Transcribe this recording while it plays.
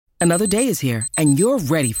Another day is here, and you're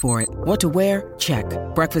ready for it. What to wear? Check.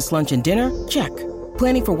 Breakfast, lunch, and dinner? Check.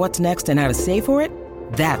 Planning for what's next and how to save for it?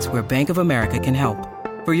 That's where Bank of America can help.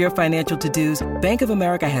 For your financial to-dos, Bank of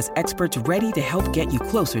America has experts ready to help get you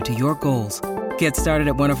closer to your goals. Get started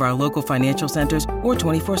at one of our local financial centers or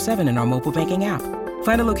 24/7 in our mobile banking app.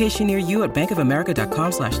 Find a location near you at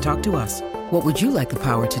bankofamerica.com/talktous. What would you like the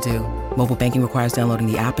power to do? Mobile banking requires downloading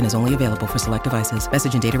the app and is only available for select devices.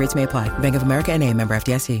 Message and data rates may apply. Bank of America N.A., member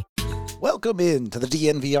FDIC. Welcome in to the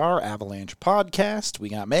DNVR Avalanche Podcast. We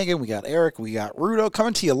got Megan, we got Eric, we got Rudo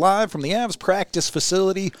coming to you live from the Avs practice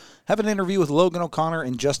facility. Have an interview with Logan O'Connor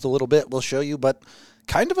in just a little bit. We'll show you, but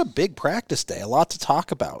kind of a big practice day. A lot to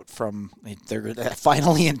talk about. They're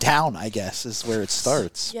finally in town, I guess, is where it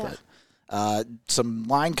starts. Yeah. But some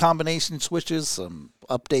line combination switches, some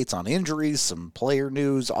updates on injuries, some player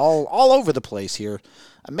news, all over the place here.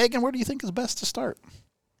 Megan, where do you think is best to start?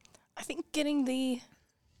 I think getting the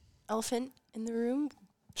elephant in the room.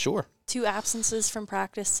 Sure. 2 absences from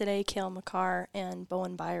practice today, Cale Makar and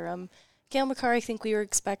Bowen Byram. Cale Makar, I think we were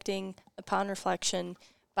expecting upon reflection.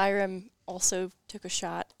 Byram also took a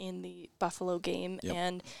shot in the Buffalo game, Yep.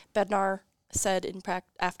 and Bednar said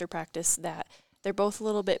after practice that they're both a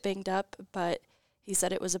little bit banged up, but he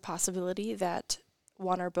said it was a possibility that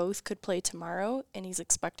one or both could play tomorrow, and he's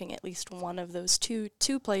expecting at least one of those two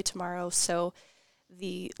to play tomorrow. So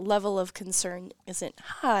the level of concern isn't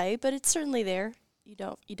high, but it's certainly there. You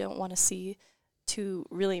don't want to see 2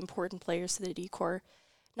 really important players to the D-Corps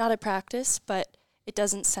not at practice, but it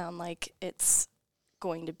doesn't sound like it's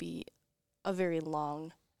going to be a very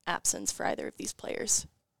long absence for either of these players.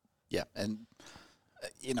 Yeah, and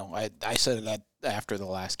I said that after the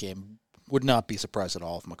last game. Would not be surprised at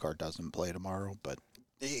all if Makar doesn't play tomorrow, but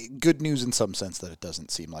good news in some sense that it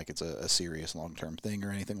doesn't seem like it's a serious long-term thing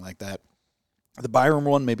or anything like that. The Byram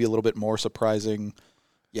one may be a little bit more surprising.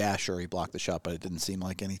 Yeah, sure, he blocked the shot, but it didn't seem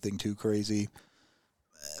like anything too crazy.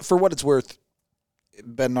 For what it's worth,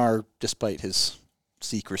 Bednar, despite his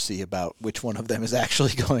secrecy about which one of them is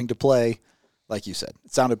actually going to play, like you said,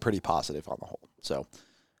 it sounded pretty positive on the whole. So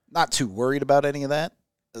not too worried about any of that.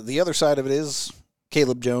 The other side of it is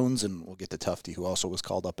Caleb Jones, and we'll get to Tufte, who also was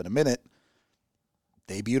called up in a minute.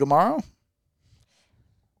 Debut tomorrow?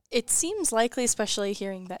 It seems likely, especially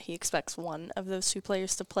hearing that he expects one of those 2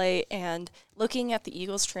 players to play. And looking at the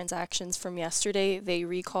Eagles' transactions from yesterday, they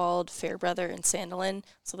recalled Fairbrother and Sandelin,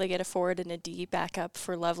 so they get a forward and a D backup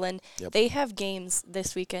for Loveland. Yep. They have games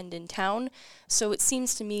this weekend in town, so it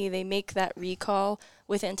seems to me they make that recall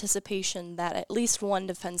with anticipation that at least one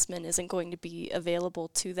defenseman isn't going to be available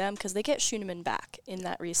to them because they get Schoeneman back in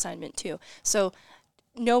that reassignment too. So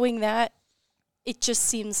knowing that, it just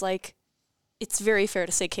seems like it's very fair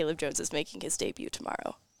to say Caleb Jones is making his debut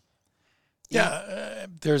tomorrow. Yeah,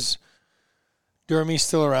 there's Dermy's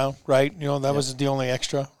still around, right? That was the only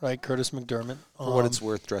extra, right? Curtis McDermott. For what it's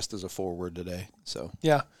worth, dressed as a forward today. So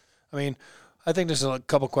yeah, I mean, I think there's a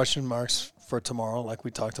couple question marks for tomorrow, like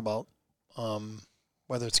we talked about,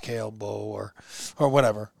 whether it's Cale, Bo, or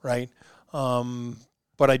whatever, right?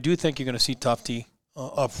 But I do think you're going to see Tufte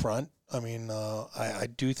up front. I mean, I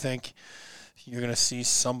do think you're going to see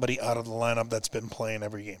somebody out of the lineup that's been playing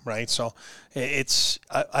every game, right? So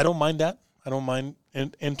I don't mind that. I don't mind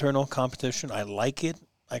internal competition. I like it.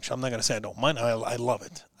 Actually, I'm not going to say I don't mind. I love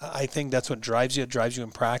it. I think that's what drives you. It drives you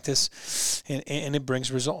in practice, and it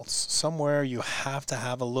brings results. Somewhere you have to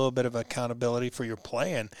have a little bit of accountability for your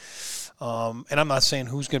play, and I'm not saying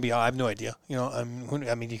who's going to be. I have no idea. I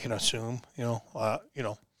mean, you can assume.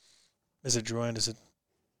 Is it Drouin? Is it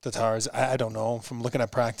Tatars? I don't know. From looking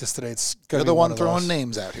at practice today, it's going to be the one of throwing those.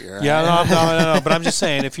 names out here. Right? Yeah, no. But I'm just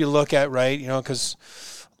saying, if you look at, right, because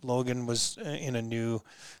Logan was in a new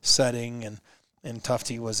setting and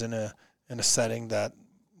Tufte was in a setting that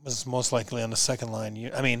was most likely on the second line.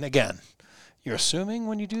 Again, you're assuming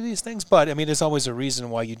when you do these things, but, there's always a reason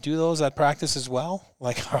why you do those at practice as well.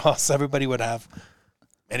 Like, or else everybody would have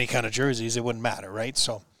any kind of jerseys. It wouldn't matter, right?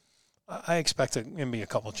 So I expect it to be a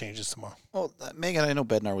couple of changes tomorrow. Well, Megan, I know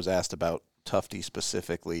Bednar was asked about Tufte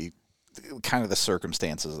specifically, kind of the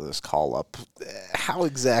circumstances of this call-up. How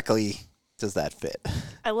exactly does that fit?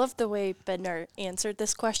 I love the way Bednar answered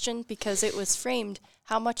this question because it was framed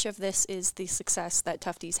how much of this is the success that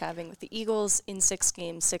Tufte's having with the Eagles in 6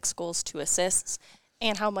 games, 6 goals, 2 assists,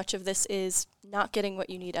 and how much of this is not getting what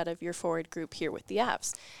you need out of your forward group here with the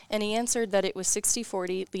Avs. And he answered that it was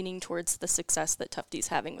 60-40, leaning towards the success that Tufte's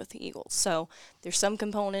having with the Eagles. So there's some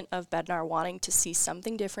component of Bednar wanting to see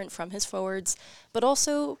something different from his forwards, but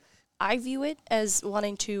also I view it as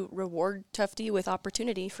wanting to reward Tufte with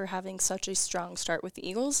opportunity for having such a strong start with the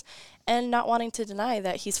Eagles and not wanting to deny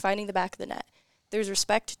that he's finding the back of the net. there's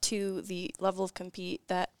respect to the level of compete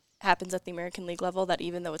that happens at the American League level, that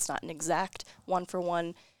even though it's not an exact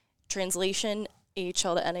one-for-one translation,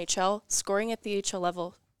 AHL to NHL, scoring at the AHL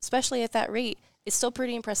level, especially at that rate, is still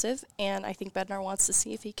pretty impressive. And I think Bednar wants to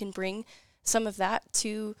see if he can bring some of that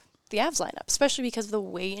to the Avs lineup, especially because of the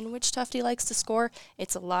way in which Tufte likes to score.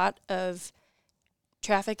 It's a lot of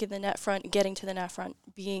traffic in the net front, getting to the net front,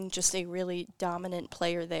 being just a really dominant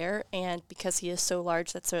player there. And because he is so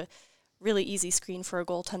large, that's a really easy screen for a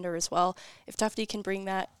goaltender as well. If Tufte can bring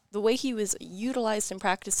that, the way he was utilized in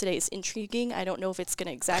practice today is intriguing. I don't know if it's going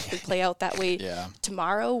to exactly play out that way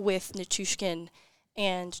tomorrow with Nichushkin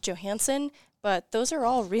and Johansson, but those are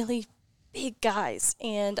all really big guys,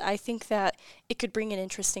 and I think that it could bring an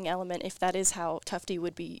interesting element if that is how Tufte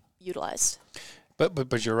would be utilized.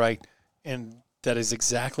 But you're right, and that is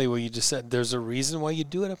exactly what you just said. There's a reason why you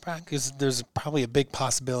do it at practice. There's probably a big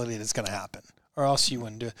possibility that it's going to happen, or else you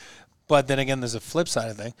wouldn't do it. But then again, there's a flip side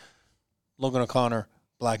of the thing. Logan O'Connor,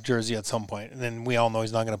 black jersey at some point, and then we all know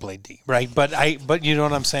he's not going to play D, right? But you know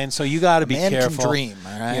what I'm saying. So you got to be careful. Can dream,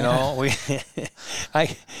 all right? You know,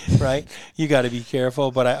 right? You got to be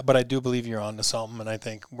careful. But I do believe you're on to something, and I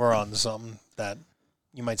think we're on to something that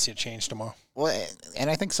you might see a change tomorrow. Well, and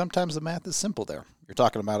I think sometimes the math is simple there. You're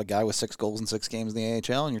talking about a guy with 6 goals in 6 games in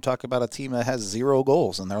the AHL, and you're talking about a team that has 0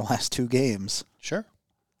 goals in their last 2 games. Sure.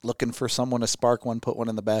 Looking for someone to spark one, put one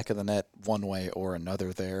in the back of the net one way or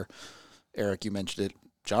another there. Eric, you mentioned it.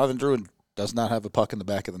 Jonathan Drouin does not have a puck in the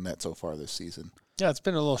back of the net so far this season. Yeah, it's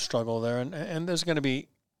been a little struggle there, and there's going to be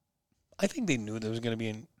 – I think they knew there was going to be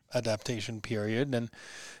an adaptation period, and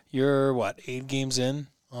you're, 8 games in?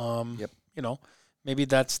 Yep. You know, maybe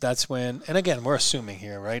that's when – and again, we're assuming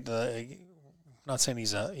here, right? Not saying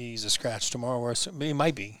he's a scratch tomorrow. We're assuming, he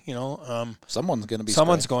might be, you know. Someone's going to be.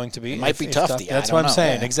 Someone's going to be. It might be Tufte. That's what I'm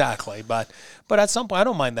saying. Yeah. Exactly. But at some point, I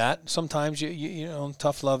don't mind that. Sometimes you know,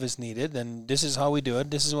 tough love is needed, and this is how we do it.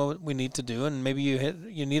 This is what we need to do, and maybe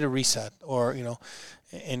you need a reset, or you know,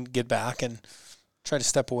 and get back and try to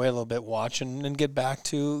step away a little bit, watch, and get back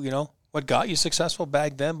to, you know, what got you successful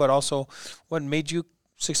back then, but also what made you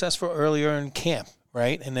successful earlier in camp.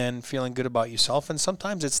 Right, and then feeling good about yourself, and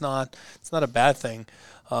sometimes it's not a bad thing.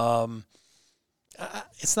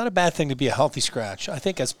 It's not a bad thing to be a healthy scratch. I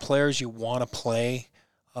think as players you want to play,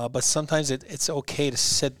 but sometimes it's okay to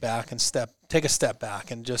sit back and take a step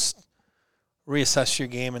back and just reassess your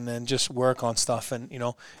game, and then just work on stuff, and you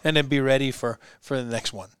know, and then be ready for the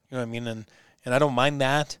next one. You know what I mean? And I don't mind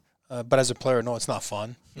that. But as a player, no, it's not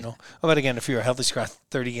fun, you know. But again, if you're a healthy scratch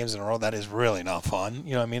 30 games in a row, that is really not fun.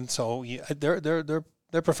 You know what I mean? So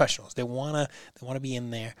they're professionals. They wanna be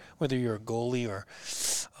in there, whether you're a goalie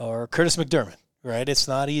or Curtis McDermott, right? It's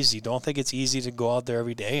not easy. Don't think it's easy to go out there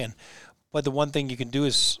every day. But the one thing you can do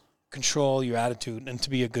is control your attitude and to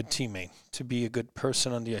be a good teammate, to be a good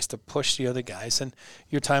person on the ice, to push the other guys, and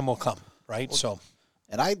your time will come, right?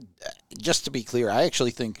 Just to be clear, I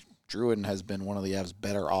actually think Drouin has been one of the Avs'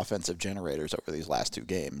 better offensive generators over these last 2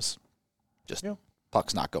 games.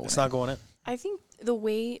 Puck's not going in. It's not going in. I think the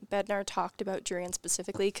way Bednar talked about Drouin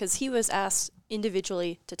specifically, because he was asked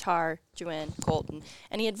individually to Tatar, Drouin, Colton,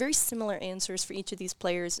 and he had very similar answers for each of these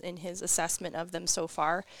players in his assessment of them so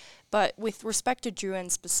far. But with respect to Drouin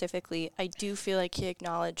specifically, I do feel like he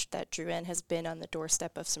acknowledged that Drouin has been on the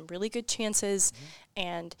doorstep of some really good chances,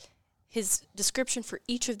 and his description for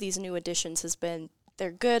each of these new additions has been,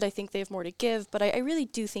 they're good, I think they have more to give, but I really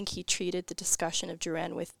do think he treated the discussion of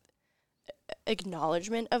Drouin with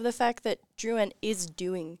acknowledgement of the fact that Drouin is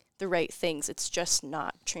doing the right things. It's just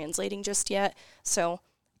not translating just yet. So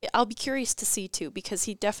I'll be curious to see, too, because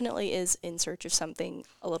he definitely is in search of something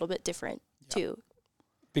a little bit different, too.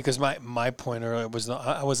 Because my point earlier was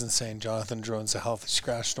I wasn't saying Jonathan Drouin's a healthy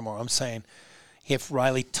scratch tomorrow. I'm saying if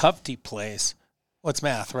Riley Tufte plays, what's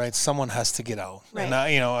math, right? Someone has to get out. Right.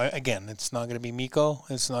 And, you know, again, it's not going to be Mikko.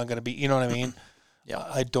 It's not going to be, you know what I mean? Yeah.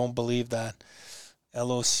 I don't believe that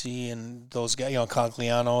LOC and those guys, you know,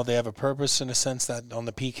 Cogliano, they have a purpose in a sense that on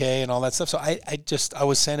the PK and all that stuff. So I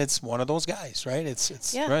was saying it's one of those guys, right?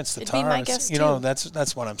 It's yeah, right, it's the it'd be my guess, you know,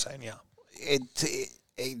 that's what I'm saying, yeah.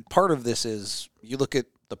 A part of this is you look at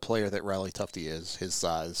the player that Riley Tufte is, his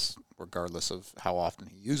size, regardless of how often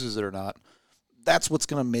he uses it or not. That's what's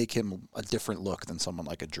going to make him a different look than someone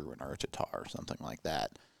like a Drouin or a Tatar or something like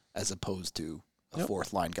that, as opposed to a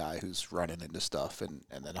fourth-line guy who's running into stuff. And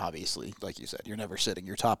then obviously, like you said, you're never sitting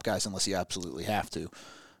your top guys unless you absolutely have to.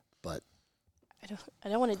 But I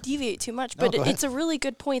don't want to deviate too much, but it's a really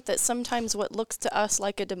good point that sometimes what looks to us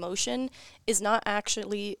like a demotion is not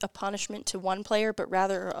actually a punishment to one player, but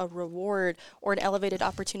rather a reward or an elevated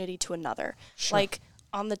opportunity to another. Sure. Like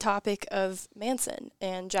on the topic of Manson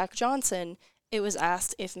and Jack Johnson, it was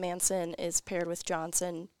asked if Manson is paired with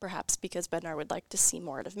Johnson, perhaps because Bednar would like to see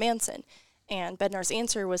more out of Manson. And Bednar's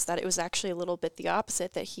answer was that it was actually a little bit the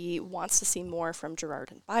opposite, that he wants to see more from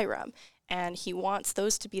Girard and Byram. And he wants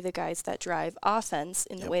those to be the guys that drive offense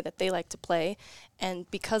in the way that they like to play. And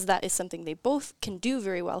because that is something they both can do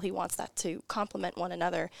very well, he wants that to complement one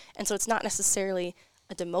another. And so it's not necessarily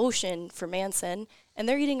a demotion for Manson. And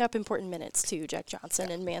they're eating up important minutes too, Jack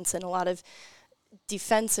Johnson and Manson. A lot of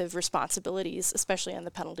defensive responsibilities, especially on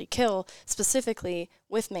the penalty kill, specifically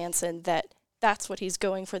with Manson, that's what he's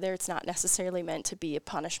going for there. It's not necessarily meant to be a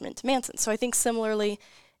punishment to Manson. So I think similarly,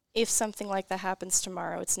 if something like that happens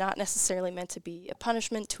tomorrow, it's not necessarily meant to be a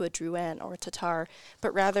punishment to a Drouin or a Tatar,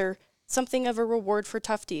 but rather something of a reward for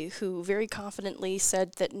Tufte, who very confidently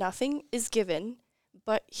said that nothing is given,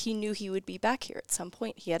 but he knew he would be back here at some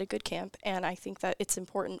point. He had a good camp, and I think that it's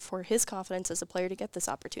important for his confidence as a player to get this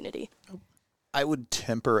opportunity. I would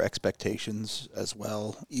temper expectations as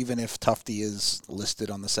well, even if Tufte is listed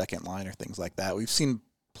on the second line or things like that. We've seen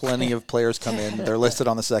plenty of players come in. They're listed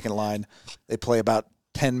on the second line. They play about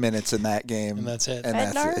 10 minutes in that game. And that's it.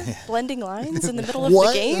 Bednar blending lines in the middle of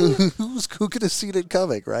the game? Who could have seen it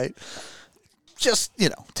coming, right? Just,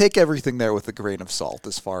 take everything there with a grain of salt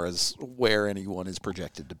as far as where anyone is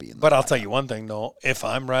projected to be in the But lineup. I'll tell you one thing, though. If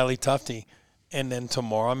I'm Riley Tufte and then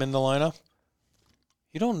tomorrow I'm in the lineup,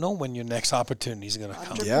 you don't know when your next opportunity is going to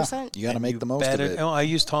come. 100%. Yeah, you got to make the most of it. I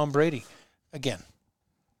use Tom Brady. Again,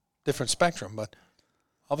 different spectrum, but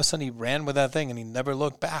all of a sudden he ran with that thing and he never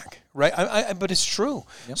looked back, right? But it's true.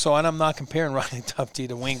 Yep. So, and I'm not comparing Riley Tufte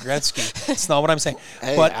to Wayne Gretzky. It's not what I'm saying.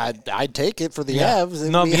 Hey, but I'd take it for the Avs.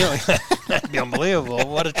 No, that'd be unbelievable.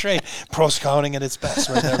 What a trade. Pro scouting at its best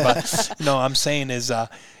right there. But, I'm saying is,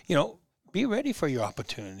 be ready for your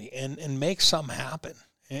opportunity and make something happen.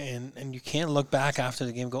 And you can't look back after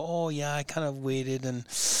the game and go, oh, yeah, I kind of waited and,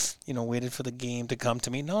 waited for the game to come to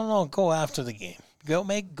me. No, go after the game.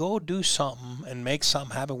 Go do something and make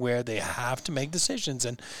something happen where they have to make decisions.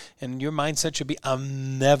 And your mindset should be,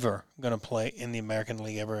 I'm never going to play in the American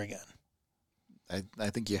League ever again. I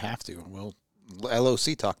think you have to. Well,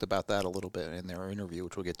 LOC talked about that a little bit in their interview,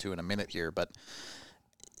 which we'll get to in a minute here. But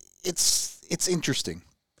it's interesting.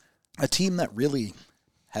 A team that really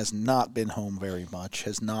has not been home very much,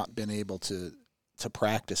 has not been able to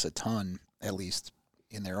practice a ton, at least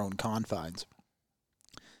in their own confines.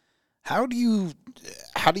 How do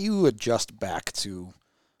you adjust back to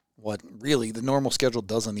what really the normal schedule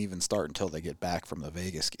doesn't even start until they get back from the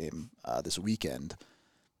Vegas game this weekend?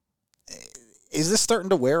 Is this starting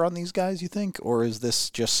to wear on these guys, you think, or is this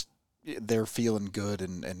just they're feeling good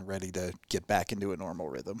and ready to get back into a normal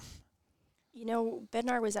rhythm?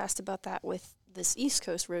 Bednar was asked about that with this East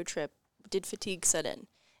Coast road trip. Did fatigue set in?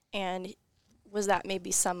 And was that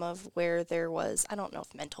maybe some of where there was, I don't know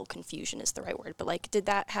if mental confusion is the right word, but did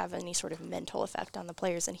that have any sort of mental effect on the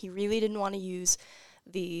players? And he really didn't want to use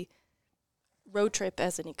the road trip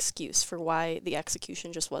as an excuse for why the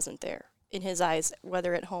execution just wasn't there. In his eyes,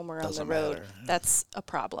 whether at home or on the road, that's a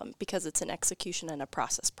problem because it's an execution and a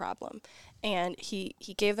process problem. And he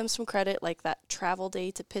gave them some credit, like that travel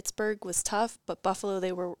day to Pittsburgh was tough, but Buffalo,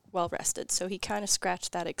 they were well rested. So he kind of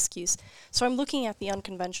scratched that excuse. So I'm looking at the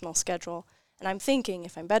unconventional schedule, and I'm thinking,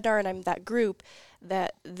 if I'm Bednar and I'm that group,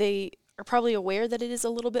 that they are probably aware that it is a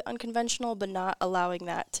little bit unconventional, but not allowing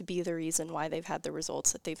that to be the reason why they've had the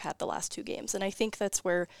results that they've had the last two games. And I think that's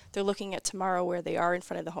where they're looking at tomorrow, where they are in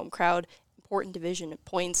front of the home crowd, important division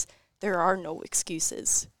points. There are no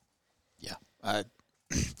excuses. Yeah. Well,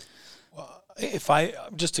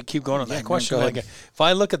 just to keep going on that question, if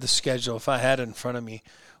I look at the schedule, if I had it in front of me,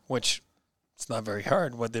 which it's not very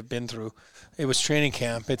hard what they've been through. It was training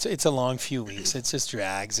camp. It's a long few weeks. It's just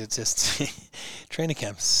drags. It's just training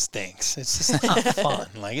camp stinks. It's just not fun.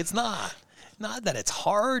 It's not that it's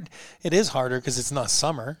hard. It is harder because it's not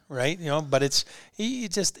summer, right? But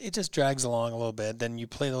it just drags along a little bit. Then you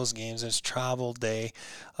play those games. There's travel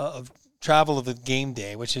of the game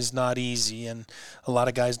day, which is not easy, and a lot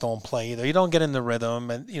of guys don't play either. You don't get in the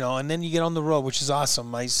rhythm, and and then you get on the road, which is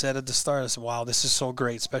awesome. I said at the start, I said, wow, this is so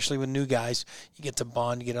great, especially with new guys. You get to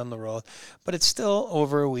bond, you get on the road, but it's still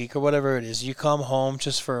over a week or whatever it is. You come home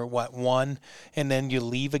just for one, and then you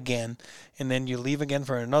leave again, and then you leave again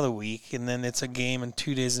for another week, and then it's a game and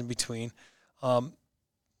 2 days in between. I'll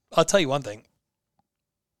tell you one thing.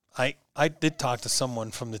 I did talk to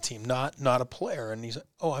someone from the team, not a player, and he's like,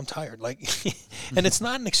 oh, I'm tired. And it's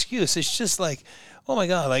not an excuse. It's just oh my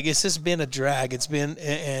God, it's just been a drag. It's been,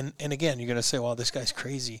 and again, you're going to say, well, this guy's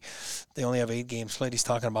crazy. They only have 8 games played. He's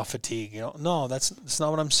talking about fatigue. No, that's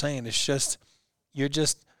not what I'm saying. It's just,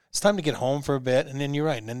 it's time to get home for a bit. And then you're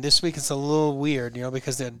right. And then this week it's a little weird,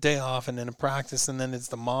 because they're a day off and then a practice and then it's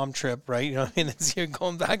the mom trip, right? You know what I mean? It's you're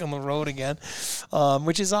going back on the road again,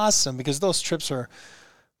 which is awesome because those trips are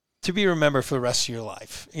to be remembered for the rest of your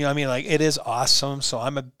life. You know what I mean? Like, it is awesome. So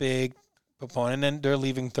I'm a big proponent. And they're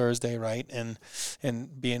leaving Thursday, right? And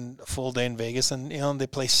being a full day in Vegas. And, they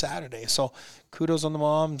play Saturday. So kudos on the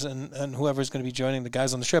moms and whoever's going to be joining the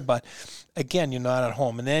guys on the trip. But, again, you're not at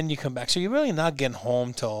home. And then you come back. So you're really not getting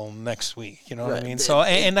home till next week. You know what I mean? So,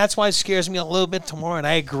 and that's why it scares me a little bit tomorrow. And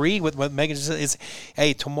I agree with what Megan said. Is,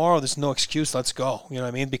 hey, tomorrow there's no excuse. Let's go. You know what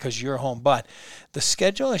I mean? Because you're home. But the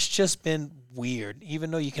schedule has just been weird,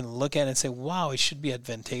 even though you can look at it and say, wow, it should be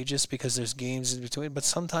advantageous because there's games in between. But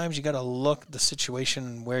sometimes you got to look the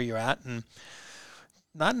situation where you're at, and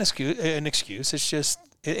not an excuse. It's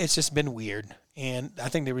just been weird. And I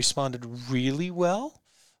think they responded really well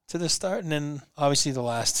to the start. And then obviously the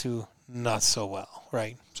last two, not so well.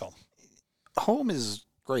 Right. So home is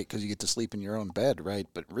great because you get to sleep in your own bed. Right.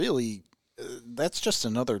 But really, that's just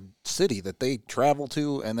another city that they travel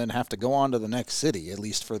to and then have to go on to the next city, at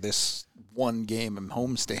least for this one game and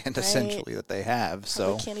homestand essentially that they have.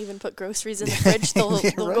 So can't even put groceries in the fridge; they'll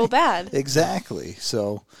go bad. Exactly.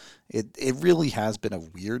 So it really has been a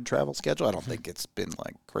weird travel schedule. I don't think it's been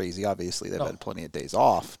like crazy. Obviously, they've had plenty of days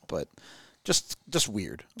off, but just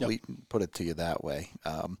weird. Yep. We put it to you that way.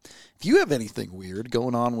 If you have anything weird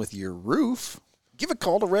going on with your roof, give a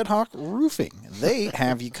call to Red Hawk Roofing. They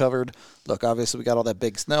have you covered. Look, obviously, we got all that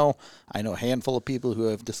big snow. I know a handful of people who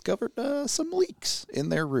have discovered some leaks in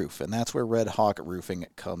their roof, and that's where Red Hawk Roofing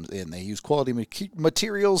comes in. They use quality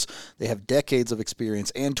materials. They have decades of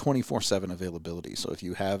experience and 24/7 availability. So if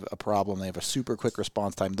you have a problem, they have a super quick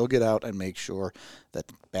response time. They'll get out and make sure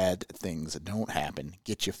that bad things don't happen,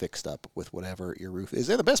 get you fixed up with whatever your roof is.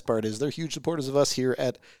 And the best part is they're huge supporters of us here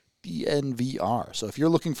at DNVR. So if you're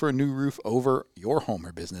looking for a new roof over your home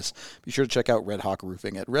or business, be sure to check out Red Hawk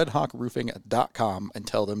Roofing at redhawkroofing.com and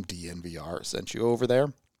tell them DNVR sent you over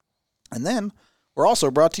there. And then we're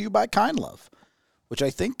also brought to you by Kind Love, which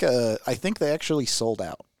I think they actually sold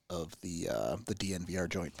out of the DNVR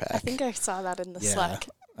joint pack. I think I saw that in the Slack.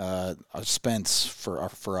 Spence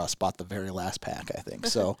for us bought the very last pack, I think.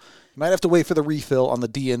 So you might have to wait for the refill on the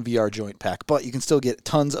DNVR joint pack, but you can still get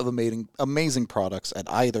tons of amazing products at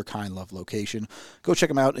either Kind Love location. Go check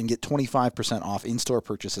them out and get 25% off in-store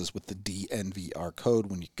purchases with the DNVR code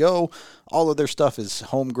when you go. All of their stuff is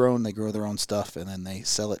homegrown. They grow their own stuff, and then they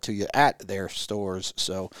sell it to you at their stores.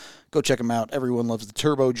 So go check them out. Everyone loves the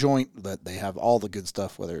turbo joint, but they have all the good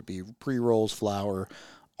stuff, whether it be pre-rolls, flour,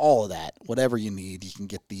 all of that, whatever you need. You can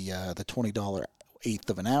get the $20 eighth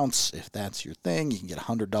of an ounce if that's your thing. You can get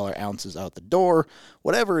 $100 ounces out the door.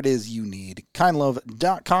 Whatever it is you need.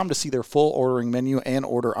 Kindlove.com to see their full ordering menu and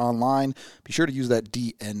order online. Be sure to use that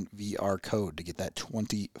DNVR code to get that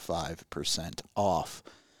 25% off.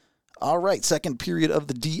 All right, second period of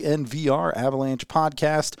the DNVR Avalanche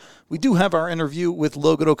Podcast. We do have our interview with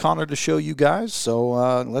Logan O'Connor to show you guys,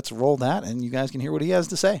 so let's roll that, and you guys can hear what he has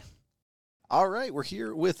to say. All right, we're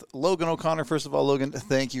here with Logan O'Connor. First of all, Logan,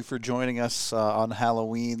 thank you for joining us on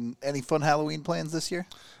Halloween. Any fun Halloween plans this year?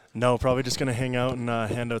 No, probably just going to hang out and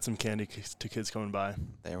hand out some candy to kids coming by.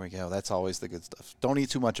 There we go. That's always the good stuff. Don't eat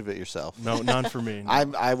too much of it yourself. No, none for me. No.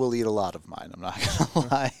 I will eat a lot of mine. I'm not going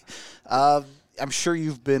to lie. I'm sure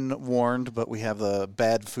you've been warned, but we have a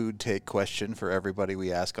bad food take question for everybody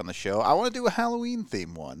we ask on the show. I want to do a Halloween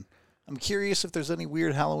theme one. I'm curious if there's any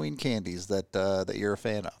weird Halloween candies that you're a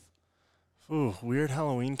fan of. Ooh, weird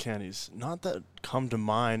Halloween candies. Not that come to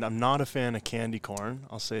mind. I'm not a fan of candy corn.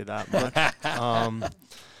 I'll say that much.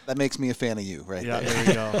 That makes me a fan of you, right? Yeah, there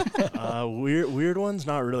you go. Weird ones?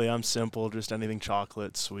 Not really. I'm simple. Just anything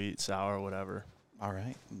chocolate, sweet, sour, whatever. All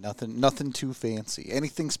right. Nothing too fancy.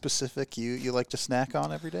 Anything specific you like to snack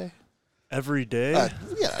on every day? Every day?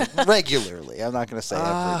 Yeah, regularly. I'm not going to say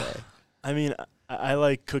every day. I mean, I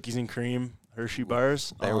like cookies and cream. Hershey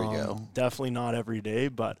bars. There we go. Definitely not every day,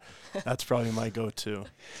 but that's probably my go-to.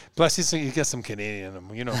 Plus, you get some Canadian.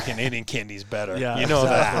 Canadian candy's better. Yeah, you know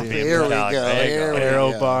exactly. that. There we go.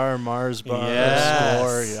 Arrow bar, Mars bar,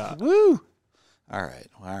 Score. Yeah. Woo. All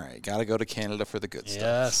right. Got to go to Canada for the good stuff.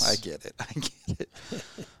 Yes. I get it.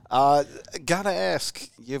 Gotta ask,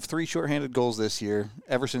 you have 3 shorthanded goals this year.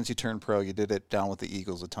 Ever since you turned pro, you did it down with the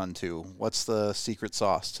Eagles a ton too. What's the secret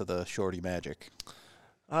sauce to the shorty magic?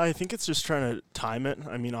 I think it's just trying to time it.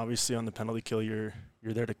 I mean, obviously on the penalty kill, you're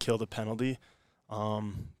there to kill the penalty.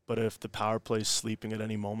 But if the power play is sleeping at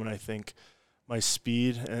any moment, I think my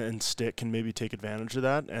speed and stick can maybe take advantage of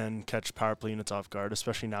that and catch power play units off guard,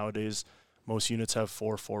 especially nowadays. Most units have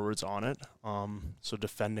 4 forwards on it. So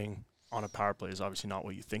defending on a power play is obviously not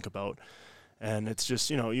what you think about. And it's just,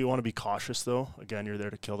 you want to be cautious, though. Again, you're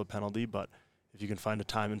there to kill the penalty, but if you can find a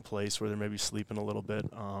time and place where they're maybe sleeping a little bit,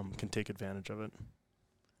 can take advantage of it.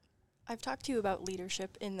 I've talked to you about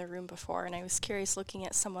leadership in the room before, and I was curious looking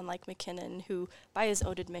at someone like McKinnon, who, by his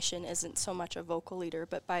own admission, isn't so much a vocal leader,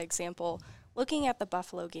 but by example, looking at the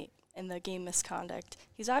Buffalo game and the game misconduct,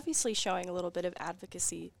 he's obviously showing a little bit of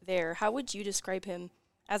advocacy there. How would you describe him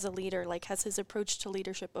as a leader? Like, has his approach to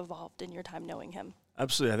leadership evolved in your time knowing him?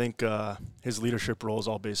 Absolutely. I think his leadership role is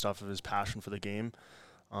all based off of his passion for the game.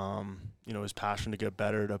 His passion to get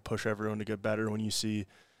better, to push everyone to get better. When you see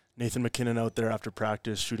Nathan McKinnon out there after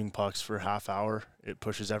practice shooting pucks for a half hour, it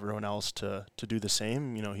pushes everyone else to do the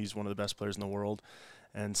same. He's one of the best players in the world,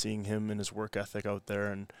 and seeing him and his work ethic out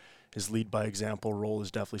there and his lead by example role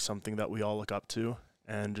is definitely something that we all look up to,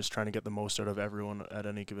 and just trying to get the most out of everyone at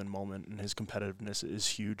any given moment. And his competitiveness is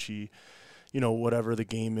huge. He, whatever the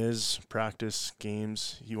game is, practice,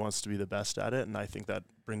 games, he wants to be the best at it, and I think that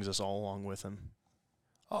brings us all along with him.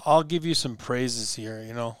 I'll give you some praises here,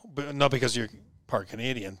 but not because you're part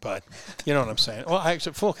Canadian, but you know what I'm saying. Well,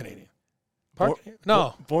 actually, full Canadian.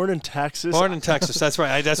 Born in Texas. Born in Texas. That's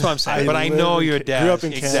right. That's what I'm saying. But I know your dad. Grew up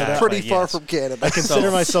in Canada. Pretty far from Canada. I consider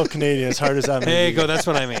myself Canadian, as hard as that may be. There you go. That's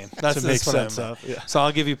what I mean. That's makes what sense I mean. of. Yeah. So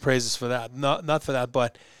I'll give you praises for that. Not for that,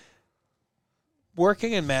 but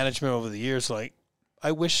working in management over the years,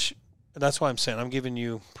 I wish. That's why I'm saying I'm giving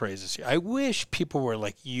you praises here. I wish people were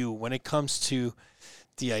like you when it comes to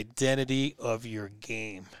the identity of your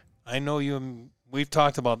game. I know we've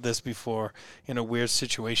talked about this before in a weird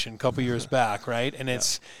situation a couple years back, right? And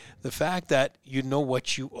it's the fact that you know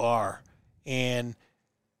what you are and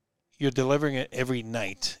you're delivering it every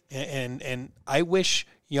night. And I wish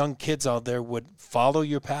young kids out there would follow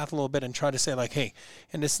your path a little bit and try to say hey,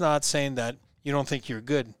 and it's not saying that you don't think you're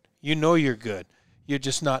good. You know you're good. You're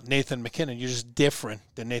just not Nathan McKinnon. You're just different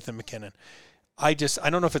than Nathan McKinnon. I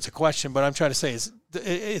don't know if it's a question, but I'm trying to say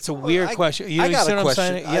it's a weird question. I got a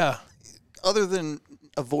question. Yeah. Other than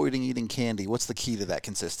avoiding eating candy, what's the key to that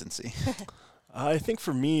consistency? I think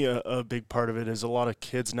for me, a big part of it is a lot of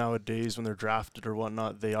kids nowadays, when they're drafted or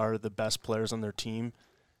whatnot, they are the best players on their team,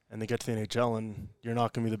 and they get to the NHL, and you're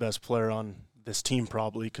not going to be the best player on this team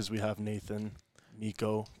probably because we have Nathan,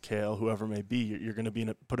 Nico, Kale, whoever it may be. You're going to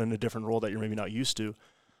be put in a different role that you're maybe not used to.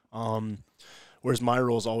 Whereas my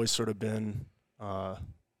role's always sort of been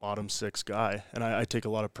bottom six guy, and I take a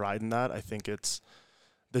lot of pride in that. I think it's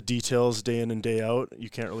the details day in and day out. You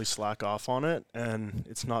can't really slack off on it, and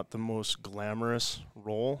it's not the most glamorous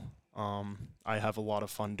role. I have a lot of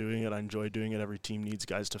fun doing it. I enjoy doing it. Every team needs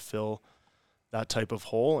guys to fill that type of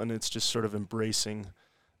hole, and it's just sort of embracing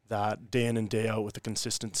that day in and day out with the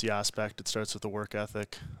consistency aspect. It starts with the work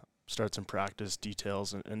ethic, starts in practice,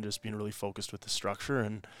 details, and just being really focused with the structure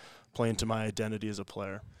and playing to my identity as a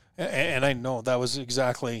player. And I know that was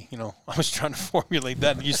exactly, I was trying to formulate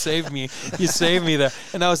that. And you saved me. You saved me there.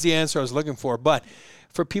 And that was the answer I was looking for. But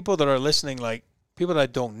for people that are listening, people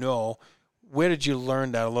that don't know, where did you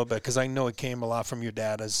learn that a little bit? Because I know it came a lot from your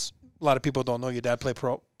dad, as a lot of people don't know your dad played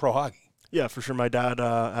pro hockey. Yeah, for sure. My dad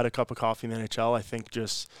had a cup of coffee in the NHL. I think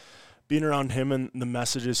just being around him and the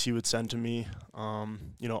messages he would send to me,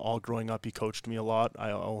 all growing up, he coached me a lot.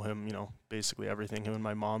 I owe him, basically everything, him and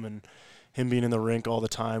my mom, and him being in the rink all the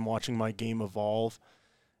time, watching my game evolve.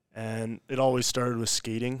 And it always started with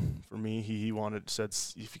skating for me. He said,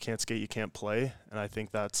 if you can't skate, you can't play. And I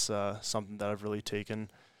think that's something that I've really taken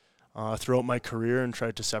throughout my career and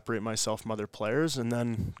tried to separate myself from other players. And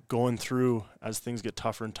then going through, as things get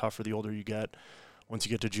tougher and tougher, the older you get, once you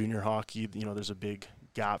get to junior hockey, there's a big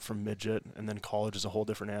gap from midget, and then college is a whole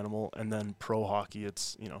different animal. And then pro hockey,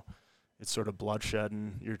 it's sort of bloodshed,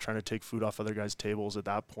 and you're trying to take food off other guys' tables at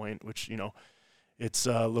that point, which, it's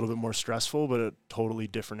a little bit more stressful, but a totally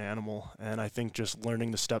different animal. And I think just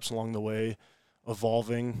learning the steps along the way,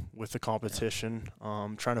 evolving with the competition,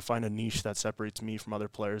 trying to find a niche that separates me from other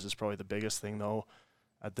players is probably the biggest thing, though.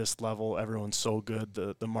 At this level, everyone's so good.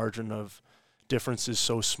 The margin of difference is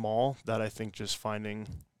so small that I think just finding,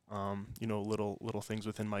 little things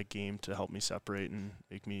within my game to help me separate and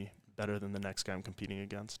make me better than the next guy I'm competing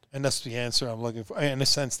against. And that's the answer I'm looking for, in a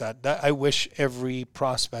sense that I wish every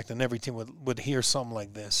prospect and every team would hear something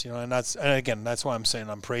like this, and again, that's why I'm saying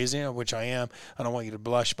I'm praising it, which I am. I don't want you to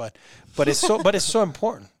blush, but it's so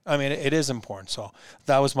important. I mean, it is important. So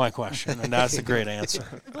that was my question, and that's a great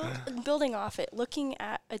answer. Building off it, looking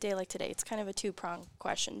at a day like today, it's kind of a two-pronged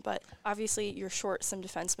question, but obviously you're short some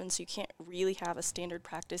defensemen, so you can't really have a standard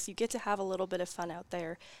practice. You get to have a little bit of fun out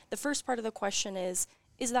there. The first part of the question is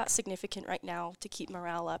is that significant right now to keep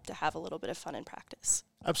morale up, to have a little bit of fun in practice?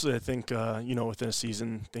 Absolutely. I think, within a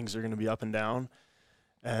season, things are going to be up and down.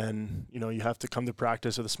 And, you have to come to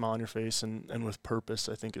practice with a smile on your face and with purpose,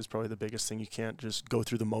 I think, is probably the biggest thing. You can't just go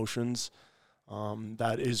through the motions.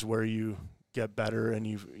 That is where you get better, and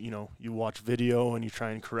you watch video and you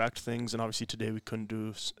try and correct things. And obviously today we couldn't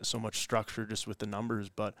do so much structure just with the numbers,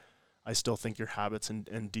 but I still think your habits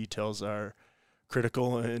and details are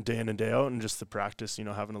critical day in and day out. And just the practice,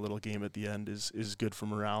 having a little game at the end is good for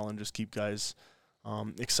morale and just keep guys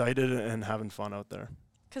excited and having fun out there.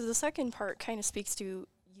 Because the second part kind of speaks to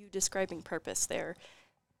you describing purpose there.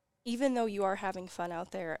 Even though you are having fun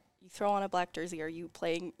out there, you throw on a black jersey. Are you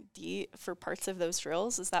playing D for parts of those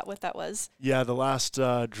drills? Is that what that was? Yeah, the last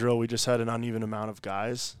drill, we just had an uneven amount of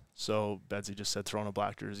guys. So Bedsy just said throw on a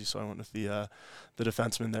black jersey, so I went with the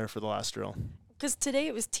defenseman there for the last drill. Because today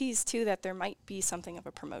it was teased, too, that there might be something of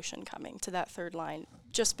a promotion coming to that third line,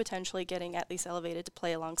 just potentially getting at least elevated to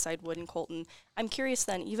play alongside Wood and Colton. I'm curious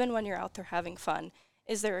then, even when you're out there having fun,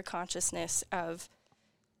 is there a consciousness of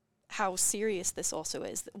how serious this also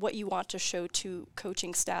is, what you want to show to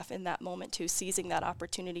coaching staff in that moment, to seizing that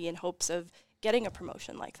opportunity in hopes of getting a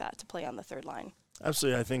promotion like that to play on the third line?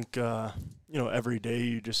 Absolutely. I think, every day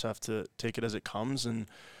you just have to take it as it comes and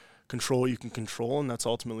control what you can control, and that's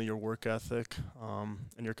ultimately your work ethic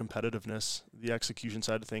and your competitiveness. The execution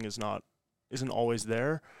side of thing isn't always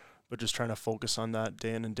there, but just trying to focus on that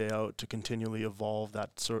day in and day out to continually evolve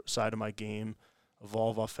that side of my game,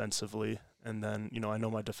 evolve offensively, and then, I know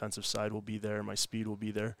my defensive side will be there, my speed will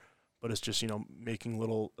be there, but it's just, making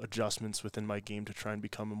little adjustments within my game to try and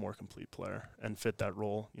become a more complete player and fit that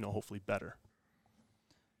role, hopefully better.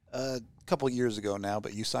 A couple years ago now,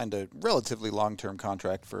 but you signed a relatively long-term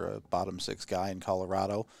contract for a bottom six guy in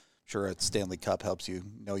Colorado. Sure, at Stanley Cup helps you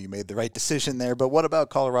know you made the right decision there, but what about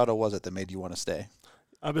Colorado was it that made you want to stay?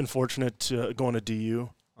 I've been fortunate to going to DU.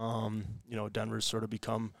 Denver's sort of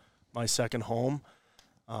become my second home.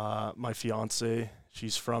 My fiance,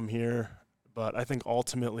 she's from here, but I think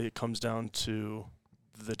ultimately it comes down to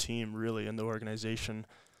the team, really, and the organization.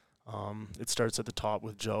 It starts at the top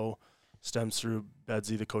with Joe, stems through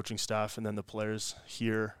Bedsy, the coaching staff, and then the players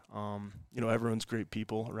here. Everyone's great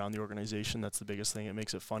people around the organization. That's the biggest thing. It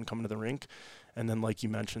makes it fun coming to the rink. And then, like you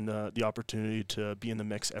mentioned, the opportunity to be in the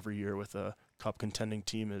mix every year with a cup contending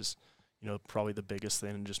team is, probably the biggest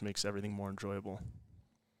thing, and just makes everything more enjoyable.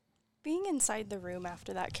 Being inside the room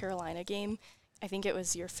after that Carolina game, I think it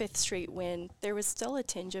was your 5th straight win, there was still a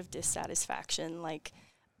tinge of dissatisfaction, like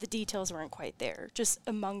the details weren't quite there, just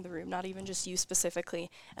among the room, not even just you specifically.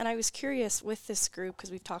 And I was curious with this group, because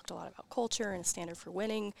we've talked a lot about culture and a standard for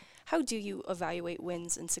winning, how do you evaluate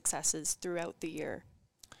wins and successes throughout the year?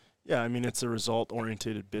 Yeah, it's a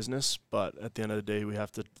result-oriented business, but at the end of the day, we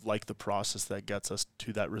have to like the process that gets us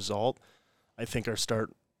to that result. I think our start,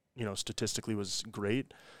 statistically was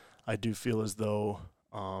great. I do feel as though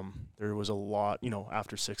there was a lot,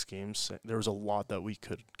 after 6 games, there was a lot that we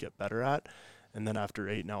could get better at. And then after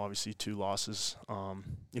 8, now obviously 2 losses,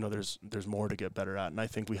 there's more to get better at. And I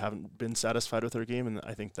think we haven't been satisfied with our game, and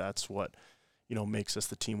I think that's what, makes us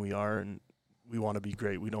the team we are. And we want to be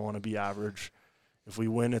great. We don't want to be average. If we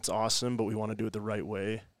win, it's awesome, but we want to do it the right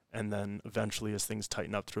way. And then eventually, as things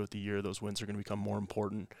tighten up throughout the year, those wins are going to become more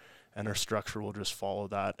important, and our structure will just follow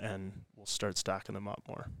that, and we'll start stacking them up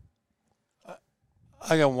more.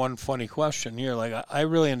 I got one funny question here. Like, I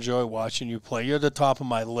really enjoy watching you play. You're the top of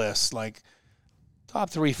my list, like top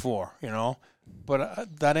 3, 4,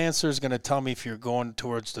 But that answer is going to tell me if you're going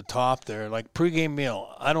towards the top there. Like pregame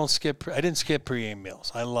meal, I didn't skip pregame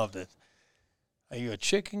meals. I loved it. Are you a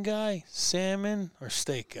chicken guy, salmon, or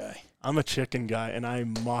steak guy? I'm a chicken guy, and I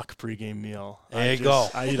mock pregame meal. There you go.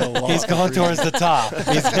 I eat a lot. He's going towards the top.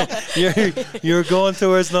 You're going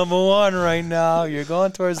towards number 1 right now. You're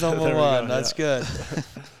going towards number 1. That's good.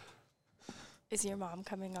 Is your mom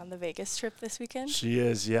coming on the Vegas trip this weekend? She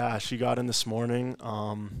is, yeah. She got in this morning,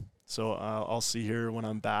 so I'll see her when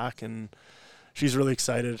I'm back, and she's really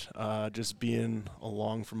excited. Just being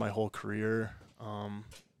along for my whole career,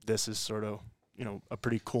 this is sort of, a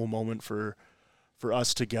pretty cool moment for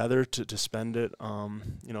us together to spend it,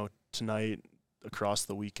 tonight across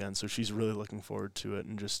the weekend. So she's really looking forward to it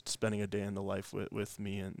and just spending a day in the life with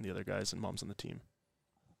me and the other guys and moms on the team.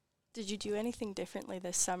 Did you do anything differently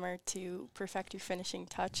this summer to perfect your finishing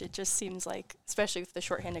touch? It just seems like, especially with the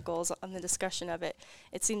shorthanded goals on the discussion of it,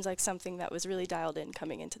 it seems like something that was really dialed in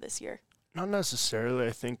coming into this year. Not necessarily.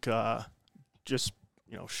 I think just,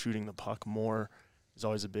 shooting the puck more is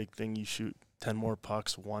always a big thing. You shoot 10 more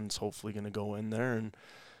pucks, one's hopefully going to go in there, and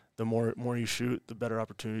the more you shoot, the better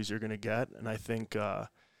opportunities you're going to get. And I think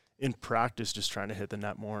in practice, just trying to hit the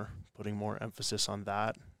net more, putting more emphasis on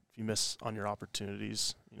that. If you miss on your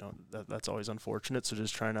opportunities, that's always unfortunate. So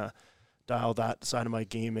just trying to dial that side of my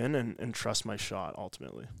game in and trust my shot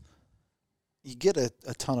ultimately. You get a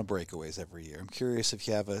ton of breakaways every year. I'm curious if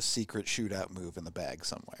you have a secret shootout move in the bag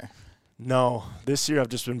somewhere. No, this year I've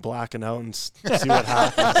just been blacking out and see what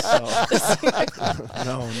happens.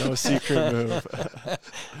 So. No secret move.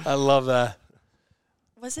 I love that.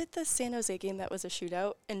 Was it the San Jose game that was a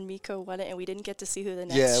shootout and Mikko won it and we didn't get to see who the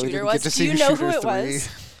next shooter shooter was? Do you know who it was?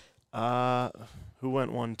 Who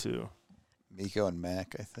went 1-2? Mikko and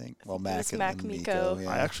Mac, I think. Well, It Mac was and Mac, then Mikko.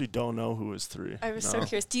 Yeah. I actually don't know who was 3. I was so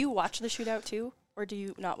curious. Do you watch the shootout too, or do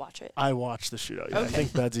you not watch it? I watched the shootout. Yeah. Okay. I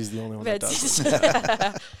think Bedsy's the only one that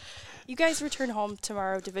does. You guys return home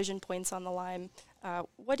tomorrow, division points on the line.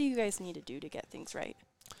 What do you guys need to do to get things right?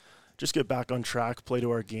 Just get back on track, play to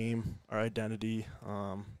our game, our identity.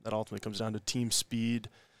 That ultimately comes down to team speed,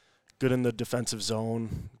 good in the defensive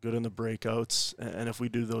zone, good in the breakouts. And if we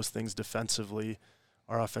do those things defensively,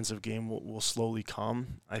 our offensive game will slowly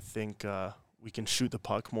come. I think we can shoot the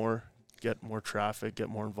puck more, get more traffic, get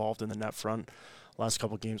more involved in the net front. Last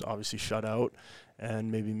couple of games obviously shut out,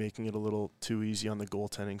 and maybe making it a little too easy on the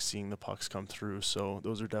goaltending, seeing the pucks come through. So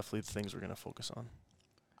those are definitely the things we're going to focus on.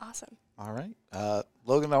 Awesome. All right.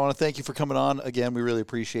 Logan, I want to thank you for coming on. Again, we really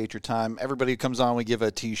appreciate your time. Everybody who comes on, we give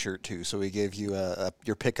a T-shirt, too. So we gave you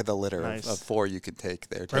your pick of the litter of 4 you can take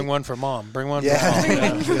there. Bring one for Mom. Bring one for Mom.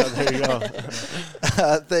 Yeah, there you go.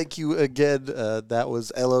 Thank you again. That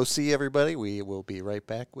was LOC, everybody. We will be right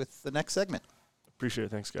back with the next segment. Appreciate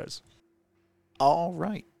it. Thanks, guys. All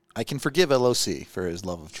right. I can forgive LOC for his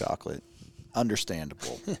love of chocolate.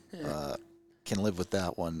 Understandable. Can live with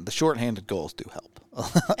that one. The shorthanded goals do help.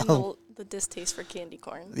 And the distaste for candy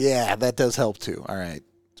corn. Yeah, that does help too. All right.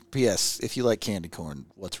 P.S. If you like candy corn,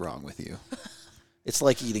 what's wrong with you? It's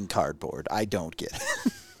like eating cardboard. I don't get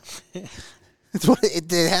it.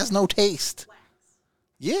 It has no taste.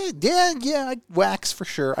 Yeah. Wax for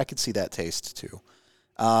sure. I could see that taste too.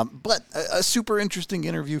 But a super interesting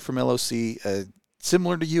interview from LOC.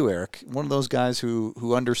 Similar to you, Eric. One of those guys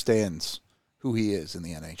who understands who he is in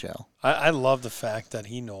the NHL. I love the fact that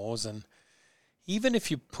he knows, and even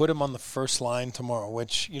if you put him on the first line tomorrow,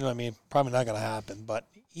 which, probably not going to happen, but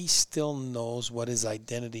he still knows what his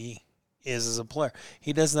identity is as a player.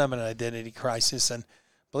 He doesn't have an identity crisis, and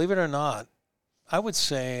believe it or not, I would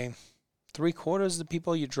say 3/4 of the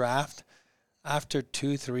people you draft, after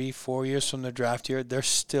 2, 3, 4 years from their draft year, they're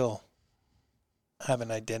still have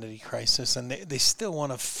an identity crisis, and they still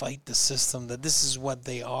want to fight the system that this is what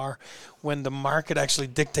they are when the market actually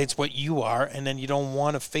dictates what you are, and then you don't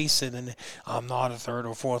want to face it, and I'm not a third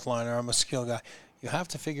or fourth liner, I'm a skill guy. You have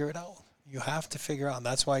to figure it out. And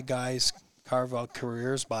that's why guys carve out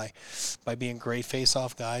careers by being great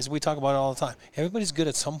face-off guys. We talk about it all the time. Everybody's good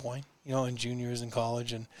at some point, in juniors and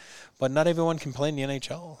college, but not everyone can play in the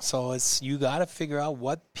NHL. So you got to figure out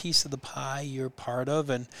what piece of the pie you're part of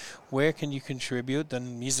and where can you contribute.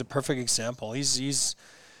 And he's a perfect example. He is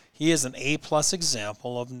an A+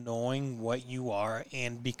 example of knowing what you are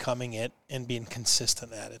and becoming it and being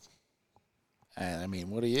consistent at it. And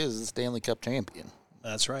what he is a Stanley Cup champion.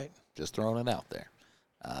 That's right. Just throwing it out there.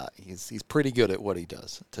 He's pretty good at what he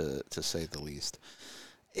does, to say the least.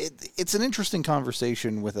 It's an interesting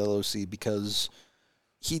conversation with LOC because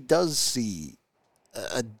he does see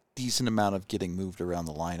a decent amount of getting moved around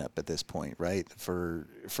the lineup at this point, right? For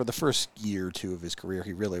the first year or two of his career,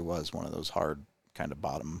 he really was one of those hard kind of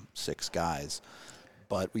bottom 6 guys.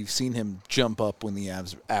 But we've seen him jump up when the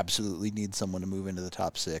Avs absolutely need someone to move into the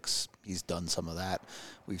top 6. He's done some of that.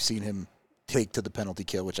 We've seen him take to the penalty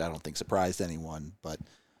kill, which I don't think surprised anyone. But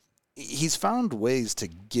he's found ways to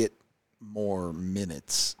get more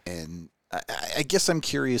minutes. And I guess I'm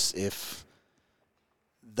curious if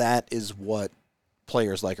that is what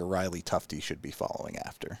players like a Riley Tufte should be following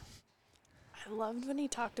after. I loved when he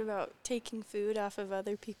talked about taking food off of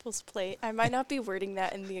other people's plate. I might not be wording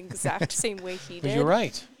that in the exact same way he did. You're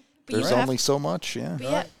right. But There's only so much, yeah.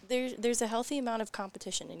 But yeah, there's a healthy amount of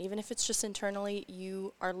competition, and even if it's just internally,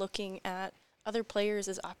 you are looking at other players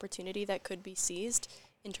as opportunity that could be seized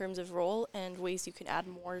in terms of role and ways you can add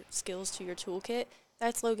more skills to your toolkit.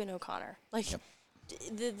 That's Logan O'Connor.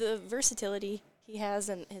 The versatility he has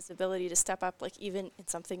and his ability to step up, even in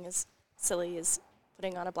something as silly as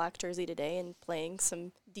putting on a black jersey today and playing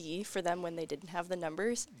some D for them when they didn't have the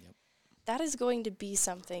numbers. Yep. That is going to be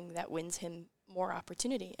something that wins him more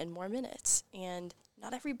opportunity and more minutes. And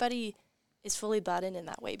not everybody is fully bought in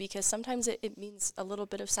that way, because sometimes it means a little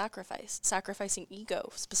bit of sacrificing ego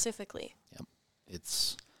specifically. Yep.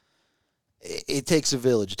 it takes a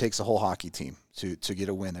village. It takes a whole hockey team to get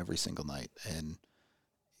a win every single night. And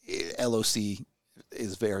LOC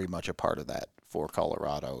is very much a part of that for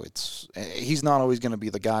Colorado. He's not always going to be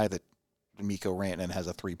the guy that Mikko Rantanen has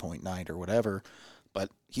a 3-point night or whatever, but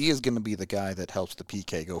he is going to be the guy that helps the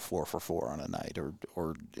PK go 4 for 4 on a night,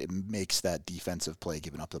 or it makes that defensive play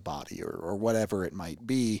giving up the body, or whatever it might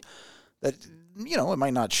be. That, you know, it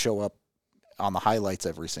might not show up on the highlights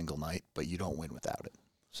every single night, but you don't win without it.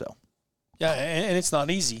 So, yeah, and it's not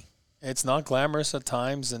easy. It's not glamorous at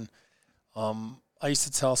times, and I used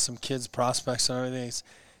to tell some kids, prospects and everything,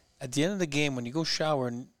 at the end of the game, when you go shower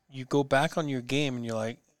and you go back on your game and you're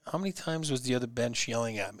like, how many times was the other bench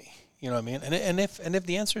yelling at me? You know what I mean? And if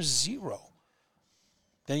the answer is 0,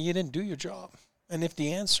 then you didn't do your job. And if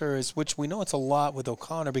the answer is, which we know it's a lot with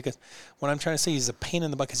O'Connor, because what I'm trying to say, he's a pain in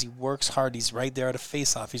the butt because he works hard. He's right there at a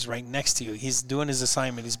face-off. He's right next to you. He's doing his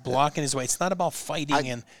assignment. He's blocking his way. It's not about fighting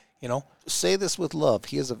and, you know. Say this with love.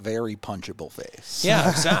 He has a very punchable face. Yeah,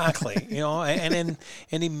 exactly. You know, and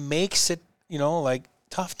he makes it, you know, like,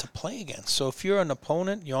 tough to play against. So if you're an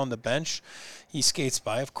opponent, you're on the bench, he skates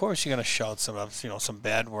by, of course you're going to shout some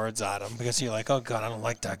bad words at him because you're like, oh God, I don't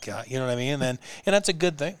like that guy. You know what I mean? And that's a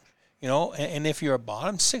good thing, you know. And if you're a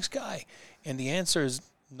bottom 6 guy, and the answer is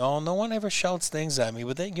no one ever shouts things at me,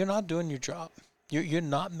 but then you're not doing your job. You're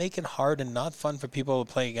not making hard and not fun for people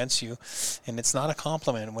to play against you, and it's not a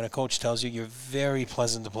compliment when a coach tells you you're very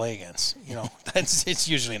pleasant to play against. You know, it's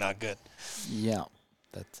usually not good. Yeah,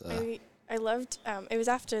 that's. I loved, it was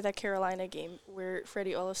after the Carolina game where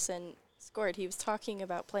Freddie Olofsson scored. He was talking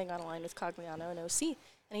about playing on a line with Cogliano and OC,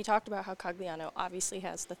 and he talked about how Cogliano obviously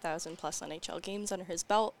has the 1,000-plus NHL games under his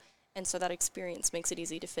belt, and so that experience makes it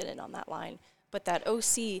easy to fit in on that line. But that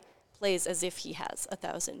OC plays as if he has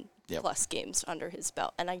 1,000-plus games under his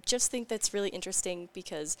belt. And I just think that's really interesting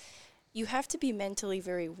because you have to be mentally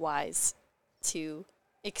very wise to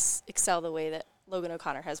excel the way that Logan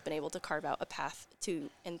O'Connor has been able to carve out a path to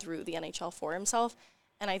and through the NHL for himself.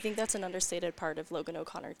 And I think that's an understated part of Logan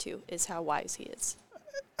O'Connor, too, is how wise he is.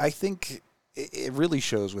 I think it really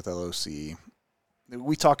shows with LOC.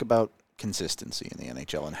 We talk about consistency in the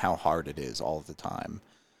NHL and how hard it is all the time.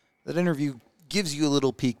 That interview gives you a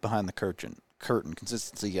little peek behind the curtain.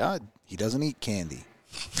 Consistency, he doesn't eat candy.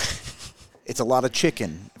 It's a lot of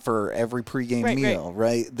chicken for every pregame meal,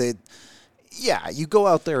 right? Yeah, you go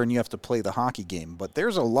out there and you have to play the hockey game, but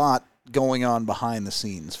there's a lot going on behind the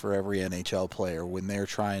scenes for every NHL player when they're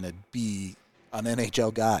trying to be an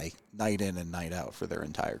NHL guy night in and night out for their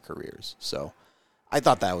entire careers. So I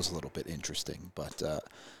thought that was a little bit interesting. But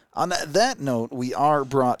on that note, we are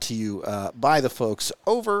brought to you by the folks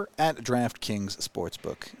over at DraftKings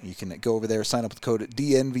Sportsbook. You can go over there, sign up with code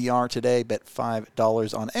DNVR today, bet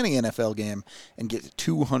 $5 on any NFL game, and get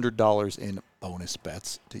 $200 in bonus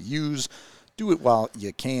bets to use. Do it while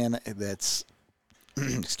you can. That's,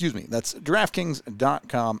 excuse me, that's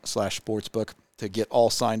DraftKings.com/sportsbook to get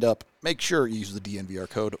all signed up. Make sure you use the DNVR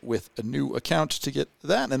code with a new account to get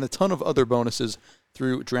that and a ton of other bonuses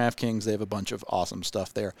through DraftKings. They have a bunch of awesome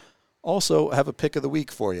stuff there. Also, have a pick of the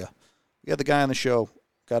week for you. We got the guy on the show.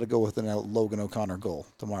 Got to go with a Logan O'Connor goal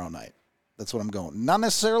tomorrow night. That's what I'm going. Not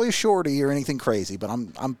necessarily a shorty or anything crazy, but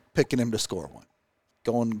I'm picking him to score one.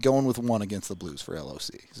 Going with one against the Blues for LOC.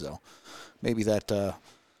 So maybe that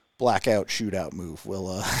blackout shootout move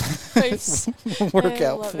will work out.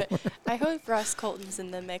 I love it. I hope Ross Colton's in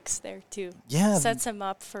the mix there too. Yeah, sets him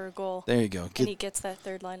up for a goal. There you go. And he gets that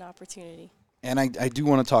third line opportunity. And I do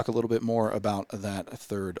want to talk a little bit more about that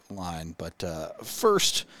third line, but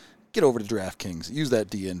first, get over to DraftKings. Use that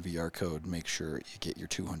DNVR code. Make sure you get your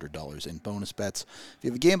 $200 in bonus bets. If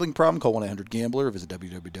you have a gambling problem, call 1-800-GAMBLER or visit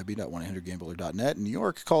www.1800gambler.net. In New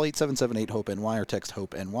York, call 877-8-HOPE-NY or text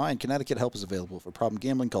HOPE-NY. In Connecticut, help is available for problem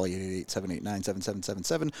gambling. Call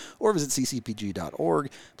 888-789-7777 or visit ccpg.org.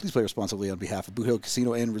 Please play responsibly on behalf of Boot Hill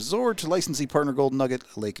Casino and Resort. Licensee partner Golden Nugget,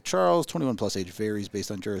 Lake Charles. 21 plus age varies based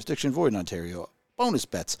on jurisdiction. Void in Ontario. Bonus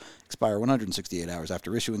bets expire 168 hours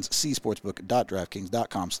after issuance. See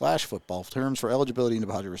sportsbook.draftkings.com/football for terms for eligibility and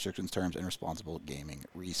deposit restrictions, terms, and responsible gaming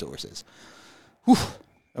resources. Whew.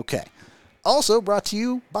 Okay. Also brought to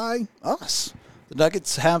you by us. The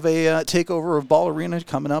Nuggets have a takeover of Ball Arena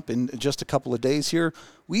coming up in just a couple of days here.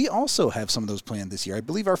 We also have some of those planned this year. I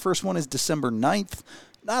believe our first one is December 9th.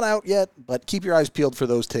 Not out yet, but keep your eyes peeled for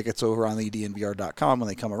those tickets over on the DNVR.com when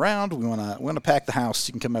they come around. We want to pack the house.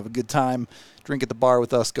 You can come have a good time, drink at the bar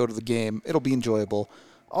with us, go to the game. It'll be enjoyable.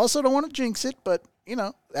 Also, don't want to jinx it, but, you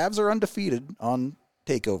know, Avs are undefeated on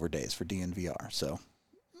takeover days for DNVR. So,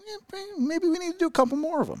 maybe we need to do a couple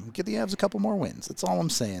more of them. Get the Avs a couple more wins. That's all I'm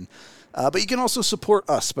saying. But you can also support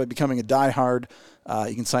us by becoming a diehard.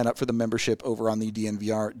 You can sign up for the membership over on the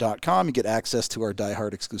DNVR.com. You get access to our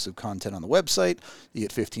diehard exclusive content on the website. You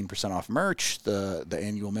get 15% off merch. The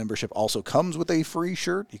annual membership also comes with a free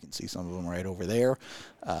shirt. You can see some of them right over there.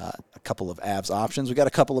 A couple of Avs options. We got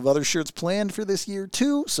a couple of other shirts planned for this year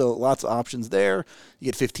too, so lots of options there.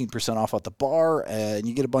 You get 15% off at the bar, and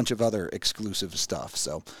you get a bunch of other exclusive stuff.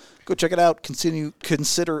 So go check it out.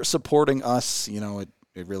 Consider supporting us.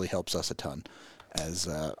 It really helps us a ton as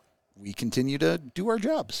we continue to do our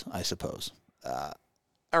jobs, I suppose.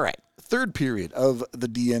 All right, third period of the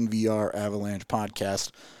DNVR Avalanche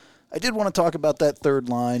podcast. I did want to talk about that third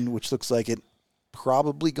line, which looks like it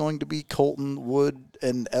probably going to be Colton, Wood,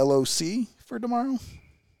 and LOC for tomorrow.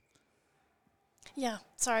 Yeah,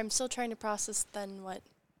 sorry, I'm still trying to process then what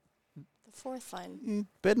the fourth line.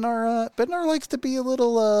 Bednar likes to be a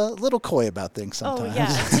little coy about things sometimes. Oh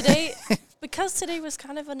yeah, today. Because today was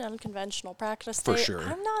kind of an unconventional practice day, For sure.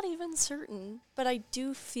 I'm not even certain, but I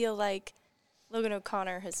do feel like Logan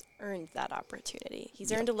O'Connor has earned that opportunity.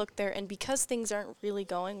 He's earned a look there, and because things aren't really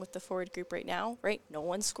going with the forward group right now, right? No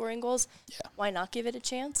one's scoring goals. Yeah. Why not give it a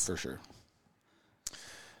chance? For sure.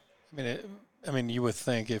 I mean, you would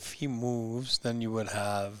think if he moves, then you would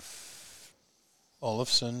have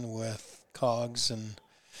Olofsson with Cogs and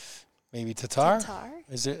maybe Tatar.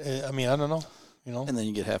 Is it? I mean, I don't know. And then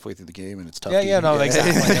you get halfway through the game, and it's tough.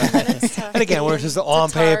 Exactly. And again, we're just on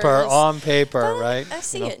paper, right? I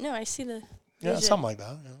see it. No, I see the vision. Yeah, something like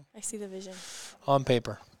that. I see the vision. On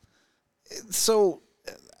paper. So,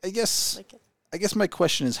 I guess my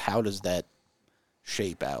question is, how does that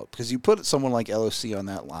shape out? Because you put someone like LOC on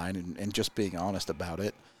that line, and just being honest about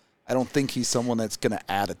it, I don't think he's someone that's going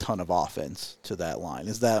to add a ton of offense to that line.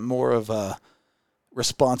 Is that more of a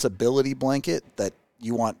responsibility blanket that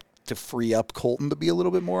you want to free up Colton to be a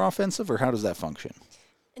little bit more offensive, or how does that function?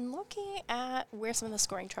 In looking at where some of the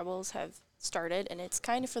scoring troubles have started, and it's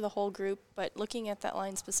kind of for the whole group, but looking at that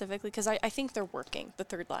line specifically, because I think they're working, the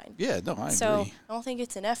third line. Yeah, no, I agree. So I don't think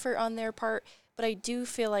it's an effort on their part, but I do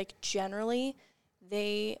feel like generally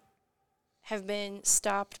they have been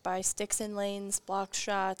stopped by sticks in lanes, blocked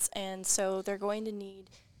shots, and so they're going to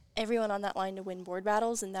need everyone on that line to win board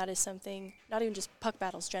battles, and that is something, not even just puck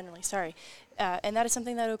battles generally, and that is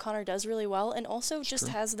something that O'Connor does really well, and also just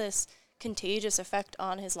has this contagious effect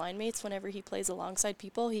on his line mates. Whenever he plays alongside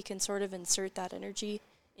people, he can sort of insert that energy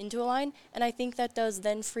into a line, and I think that does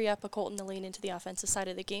then free up a Colton to lean into the offensive side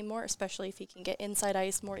of the game more, especially if he can get inside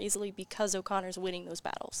ice more easily because O'Connor's winning those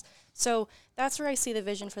battles. So that's where I see the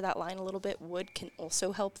vision for that line a little bit. Wood can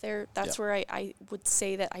also help there. That's where I would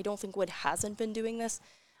say that I don't think Wood hasn't been doing this.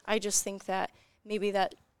 I just think that maybe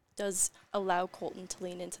that does allow Colton to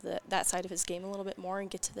lean into that side of his game a little bit more and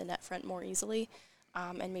get to the net front more easily,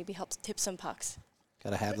 and maybe helps tip some pucks. Got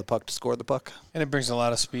to have the puck to score the puck. And it brings a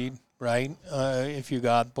lot of speed, right? If you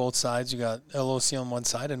got both sides, you got LOC on one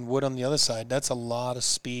side and Wood on the other side. That's a lot of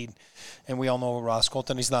speed. And we all know Ross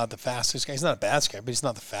Colton, he's not the fastest guy. He's not a bad guy, but he's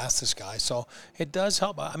not the fastest guy. So it does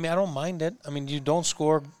help. I mean, I don't mind it. I mean, you don't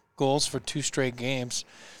score goals for 2 straight games.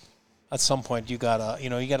 At some point, you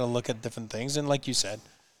gotta look at different things, and like you said,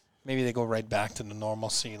 maybe they go right back to the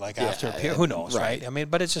normalcy, after a period. Who knows, right? I mean,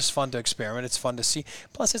 but it's just fun to experiment. It's fun to see.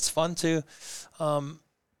 Plus, it's fun to,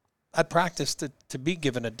 at practice, to be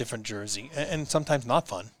given a different jersey, and sometimes not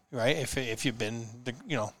fun, right? If you've been,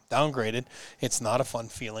 downgraded, it's not a fun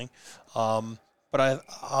feeling. But I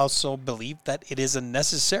also believe that it is a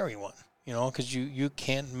necessary one, because you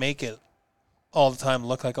can't make it all the time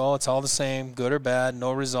look like, it's all the same, good or bad,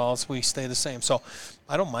 no results, we stay the same. So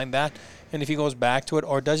I don't mind that. And if he goes back to it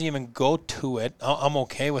or doesn't even go to it, I'm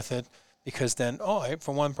okay with it, because then,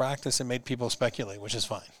 for one practice, it made people speculate, which is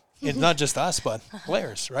fine. It's not just us, but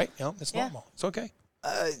players, right? It's normal. It's okay.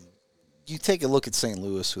 You take a look at St.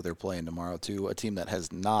 Louis, who they're playing tomorrow, too, a team that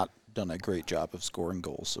has not done a great job of scoring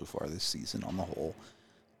goals so far this season on the whole.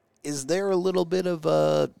 Is there a little bit of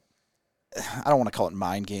I don't want to call it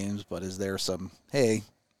mind games, but is there some, hey,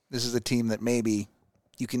 this is a team that maybe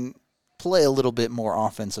you can play a little bit more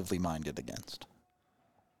offensively minded against?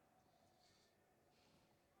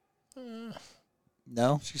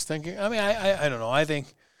 No? She's thinking. I mean, I don't know. I think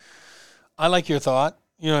I like your thought.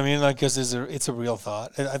 You know what I mean? Because it's a real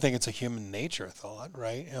thought. I think it's a human nature thought,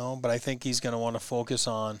 right? But I think he's going to want to focus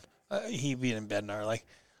on, he being Bednar,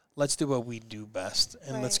 let's do what we do best,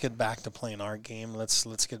 and let's get back to playing our game.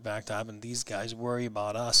 Let's get back to having these guys worry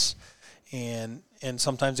about us, and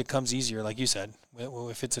sometimes it comes easier, like you said.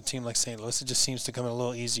 If it's a team like St. Louis, it just seems to come in a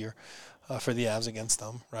little easier for the Avs against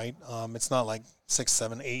them, right? It's not like 6,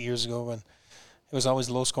 7, 8 years ago when it was always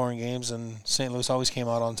low-scoring games, and St. Louis always came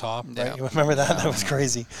out on top. Yeah. Right? You remember that? That was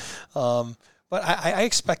crazy. But I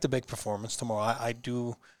expect a big performance tomorrow. I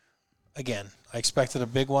do. Again, I expected a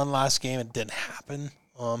big one last game. It didn't happen.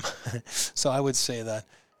 So I would say that,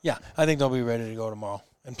 yeah, I think they'll be ready to go tomorrow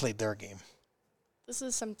and play their game. This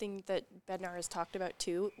is something that Bednar has talked about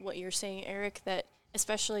too, what you're saying, Eric, that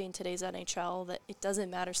especially in today's NHL, that it doesn't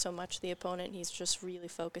matter so much the opponent. He's just really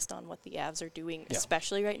focused on what the Avs are doing,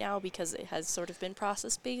 especially right now because it has sort of been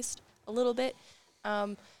process-based a little bit.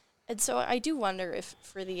 And so I do wonder if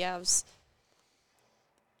for the Avs,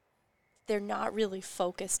 they're not really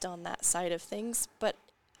focused on that side of things, but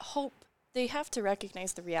they have to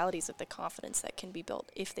recognize the realities of the confidence that can be built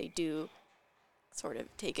if they do sort of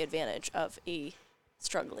take advantage of a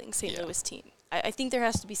struggling St. Louis team. I think there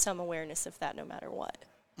has to be some awareness of that no matter what.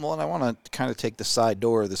 Well, and I want to kind of take the side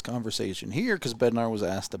door of this conversation here because Bednar was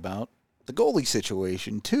asked about the goalie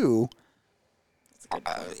situation, too.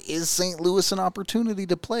 Is St. Louis an opportunity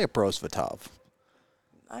to play a Prosvetov?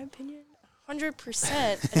 In my opinion,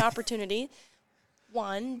 100% an opportunity.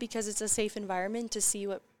 One, because it's a safe environment to see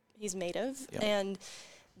what he's made of, and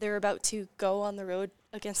they're about to go on the road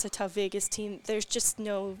against a tough Vegas team. There's just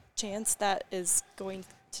no chance that is going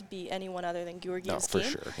to be anyone other than Georgiev's game. No,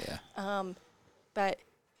 for sure, yeah. But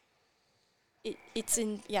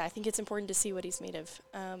I think it's important to see what he's made of.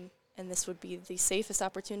 And this would be the safest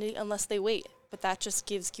opportunity unless they wait. But that just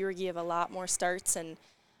gives Georgiev a lot more starts. And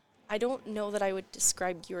I don't know that I would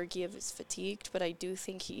describe Georgiev as fatigued, but I do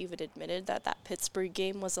think he even admitted that Pittsburgh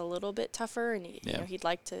game was a little bit tougher, and he'd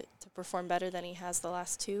like to perform better than he has the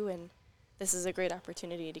last two. And this is a great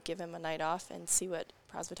opportunity to give him a night off and see what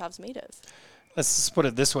Prosvetov's made of. Let's just put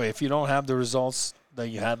it this way. If you don't have the results that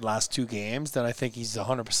you had last two games, then I think he's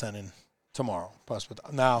 100% in tomorrow.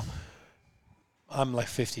 Now, I'm like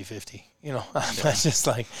 50-50. That's just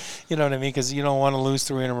like, you know what I mean? Because you don't want to lose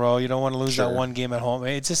 3 in a row. You don't want to lose that one game at home.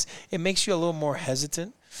 It makes you a little more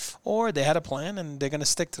hesitant. Or they had a plan, and they're going to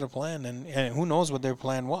stick to the plan. And who knows what their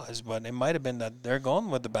plan was. But it might have been that they're going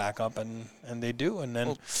with the backup, and they do. And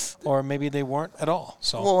then, or maybe they weren't at all.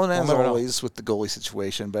 So, and as always with the goalie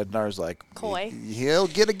situation, Bednar's like, coy. He'll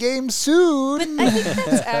get a game soon. But I think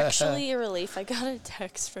that's actually a relief. I got a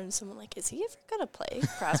text from someone like, is he ever going to play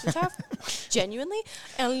Prosvetov? Genuinely?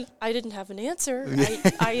 And I didn't have an answer.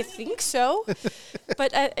 I think so.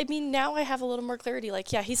 But, I mean, now I have a little more clarity.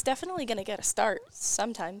 Like, yeah, he's definitely going to get a start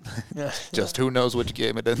sometime. Just who knows which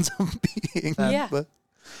game it ends up being. But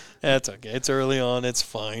that's okay. It's early on. It's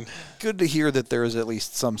fine. Good to hear that there is at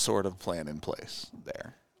least some sort of plan in place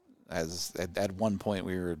there. As at one point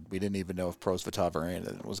we didn't even know if Prosvetov or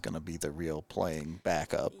Anderson was going to be the real playing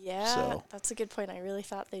backup. Yeah, that's a good point. I really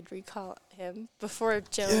thought they'd recall him before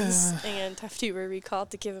Jones and Tufte were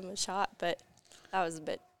recalled to give him a shot, but that was a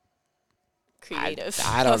bit creative.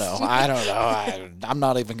 I don't know. I'm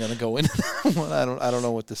not even going to go into that one. I don't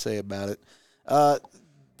know what to say about it.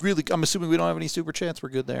 Really, I'm assuming we don't have any super chats. We're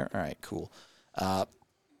good there. All right, cool.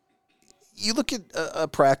 You look at a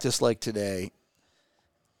practice like today.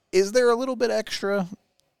 Is there a little bit extra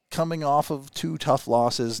coming off of 2 tough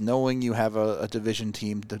losses, knowing you have a division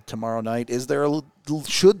team tomorrow night?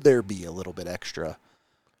 Should there be a little bit extra,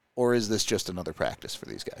 or is this just another practice for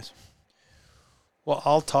these guys? Well,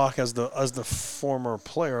 I'll talk as the former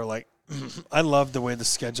player. Like, I love the way the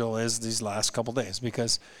schedule is these last couple days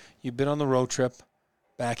because you've been on the road trip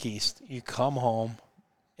back east. You come home.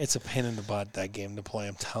 It's a pain in the butt, that game to play,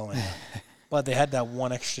 I'm telling you. But they had that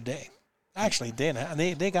one extra day. Actually,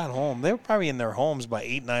 they got home. They were probably in their homes by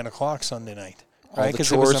 8, 9 o'clock Sunday night. Right?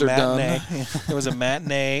 Because it was a matinee. There was a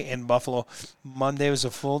matinee in Buffalo. Monday was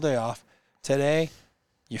a full day off. Today,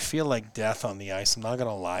 you feel like death on the ice. I'm not going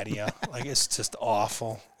to lie to you. Like, it's just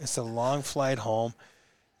awful. It's a long flight home.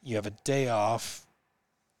 You have a day off,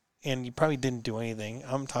 and you probably didn't do anything.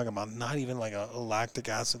 I'm talking about not even like a lactic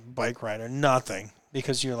acid bike ride or nothing,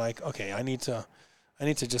 because you're like, okay, I need to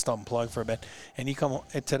just unplug for a bit. And you come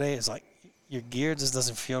 – today is like your gear just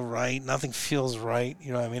doesn't feel right. Nothing feels right.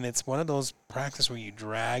 You know what I mean? It's one of those practice where you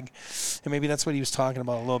drag. And maybe that's what he was talking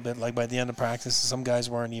about a little bit. Like, by the end of practice, some guys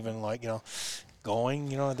weren't even like, going,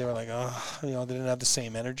 they were like, they didn't have the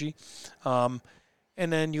same energy.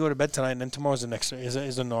 And then you go to bed tonight, and then tomorrow's the next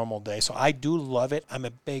is a normal day. So I do love it. I'm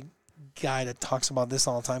a big guy that talks about this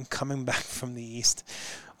all the time, coming back from the East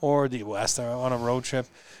or the West or on a road trip.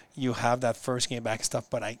 You have that first game back and stuff,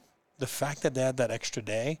 but the fact that they had that extra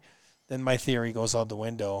day, then my theory goes out the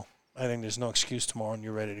window. I think there's no excuse tomorrow, and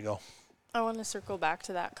you're ready to go. I want to circle back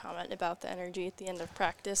to that comment about the energy at the end of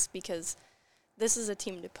practice, because this is a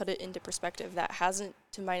team, to put it into perspective, that hasn't,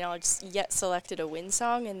 to my knowledge, yet selected a win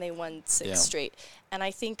song, and they won 6 straight. And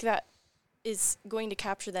I think that is going to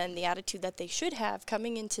capture then the attitude that they should have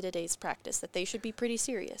coming into today's practice, that they should be pretty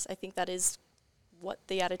serious. I think that is what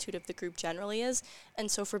the attitude of the group generally is. And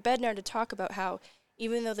so for Bednar to talk about how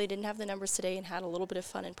even though they didn't have the numbers today and had a little bit of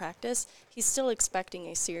fun in practice, he's still expecting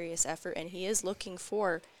a serious effort, and he is looking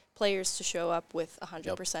for players to show up with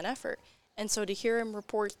 100% effort. And so to hear him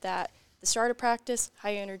report that the start of practice,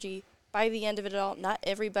 high energy, by the end of it all, not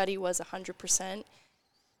everybody was 100%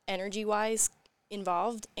 energy-wise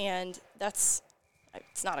involved, and it's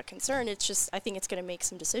not a concern. It's just I think it's going to make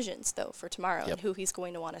some decisions, though, for tomorrow and who he's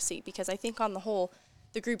going to want to see, because I think on the whole,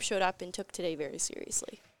 the group showed up and took today very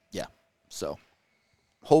seriously. Yeah, so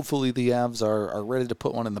hopefully the Avs are ready to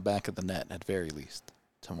put one in the back of the net at very least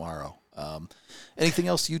tomorrow. Anything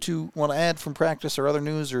else you two want to add from practice or other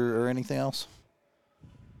news or anything else?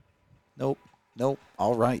 Nope.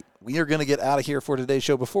 All right. We are going to get out of here for today's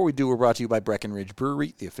show. Before we do, we're brought to you by Breckenridge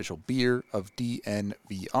Brewery, the official beer of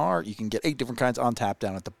DNVR. You can get 8 different kinds on tap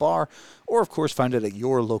down at the bar, or, of course, find it at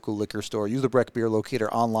your local liquor store. Use the Breck Beer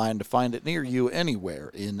Locator online to find it near you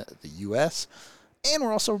anywhere in the U.S., and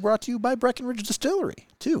we're also brought to you by Breckenridge Distillery,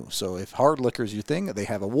 too. So if hard liquor is your thing, they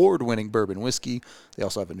have award-winning bourbon whiskey. They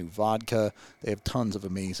also have a new vodka. They have tons of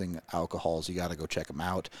amazing alcohols. You got to go check them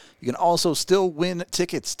out. You can also still win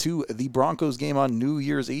tickets to the Broncos game on New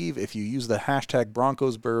Year's Eve if you use the hashtag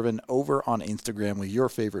BroncosBourbon over on Instagram with your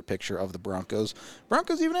favorite picture of the Broncos.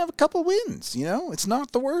 Broncos even have a couple wins. It's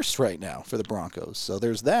not the worst right now for the Broncos. So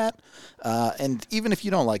there's that. And even if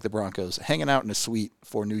you don't like the Broncos, hanging out in a suite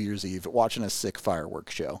for New Year's Eve, watching a sick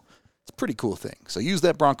fireworks show. It's a pretty cool thing. So use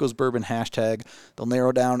that Broncos Bourbon hashtag. They'll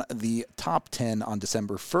narrow down the top 10 on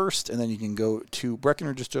December 1st, and then you can go to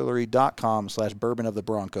BreckenridgeDistillery.com/bourbon of the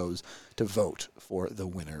Broncos to vote for the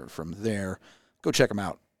winner from there. Go check them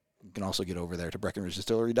out. You can also get over there to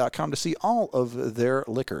BreckenridgeDistillery.com to see all of their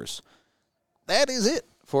liquors. That is it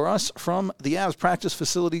for us from the Avs practice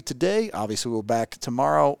facility today. Obviously, we'll be back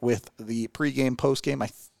tomorrow with the pregame, postgame. I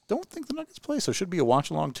don't think the Nuggets play, so it should be a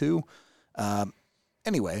watch-along too.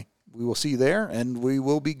 Anyway, we will see you there, and we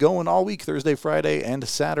will be going all week, Thursday, Friday, and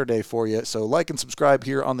Saturday for you. So like and subscribe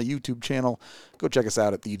here on the YouTube channel. Go check us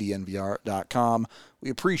out at thednvr.com. We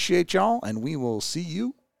appreciate y'all, and we will see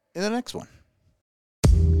you in the next one.